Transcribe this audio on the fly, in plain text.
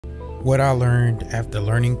What I learned after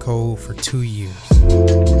learning code for 2 years.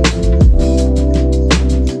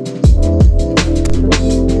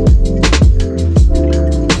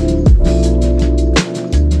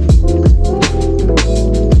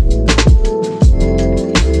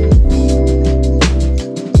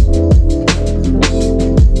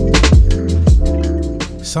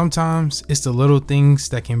 Sometimes it's the little things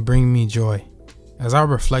that can bring me joy. As I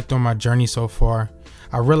reflect on my journey so far,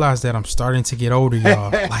 I realize that I'm starting to get older,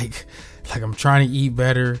 y'all. like I'm trying to eat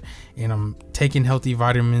better and I'm taking healthy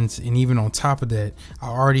vitamins, and even on top of that, I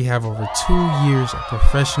already have over 2 years of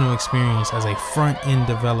professional experience as a front-end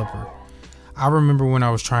developer. I remember when I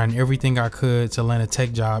was trying everything I could to land a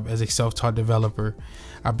tech job as a self-taught developer.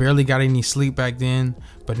 I barely got any sleep back then,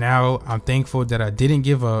 but now I'm thankful that I didn't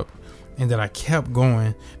give up and that I kept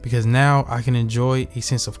going, because now I can enjoy a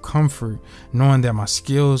sense of comfort knowing that my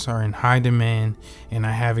skills are in high demand and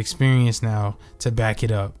I have experience now to back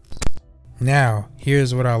it up. Now,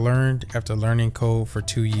 here's what I learned after learning code for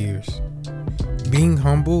 2 years. Being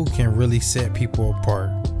humble can really set people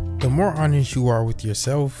apart. The more honest you are with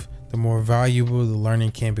yourself, the more valuable the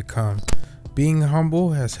learning can become. Being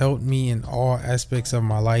humble has helped me in all aspects of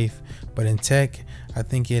my life, but in tech, I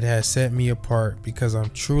think it has set me apart because I'm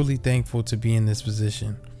truly thankful to be in this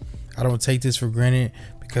position. I don't take this for granted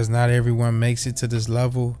because not everyone makes it to this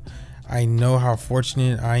level. I know how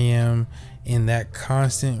fortunate I am, and that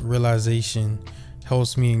constant realization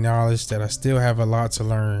helps me acknowledge that I still have a lot to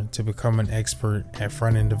learn to become an expert at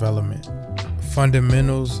front-end development.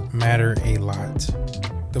 Fundamentals matter a lot.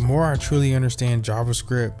 The more I truly understand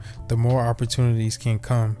JavaScript, the more opportunities can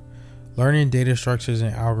come. Learning data structures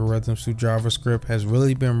and algorithms through JavaScript has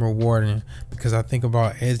really been rewarding because I think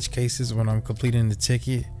about edge cases when I'm completing the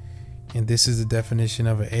ticket, and this is the definition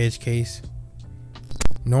of an edge case.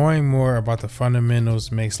 Knowing more about the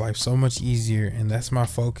fundamentals makes life so much easier, and that's my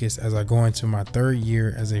focus as I go into my 3rd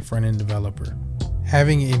year as a front-end developer.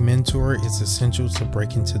 Having a mentor is essential to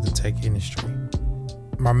break into the tech industry.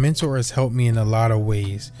 My mentor has helped me in a lot of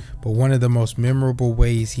ways, but one of the most memorable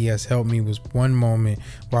ways he has helped me was one moment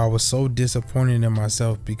where I was so disappointed in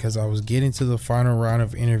myself because I was getting to the final round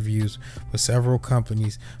of interviews with several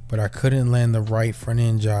companies, but I couldn't land the right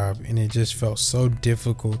front-end job, and it just felt so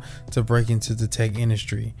difficult to break into the tech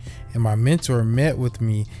industry. And my mentor met with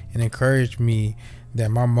me and encouraged me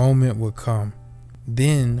that my moment would come.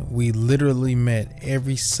 Then we literally met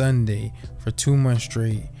every Sunday for 2 months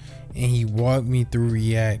straight, and he walked me through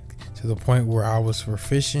React to the point where I was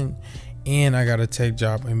proficient, and I got a tech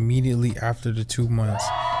job immediately after the 2 months.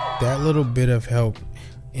 That little bit of help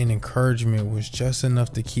and encouragement was just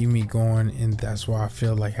enough to keep me going, and that's why I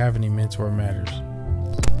feel like having a mentor matters.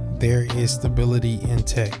 There is stability in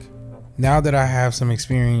tech. Now that I have some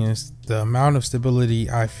experience, the amount of stability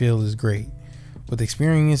I feel is great. With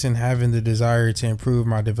experience and having the desire to improve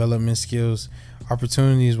my development skills,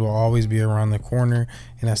 opportunities will always be around the corner,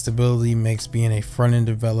 and that stability makes being a front-end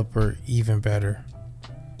developer even better.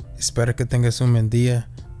 Espero que tengas un buen día.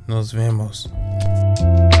 Nos vemos.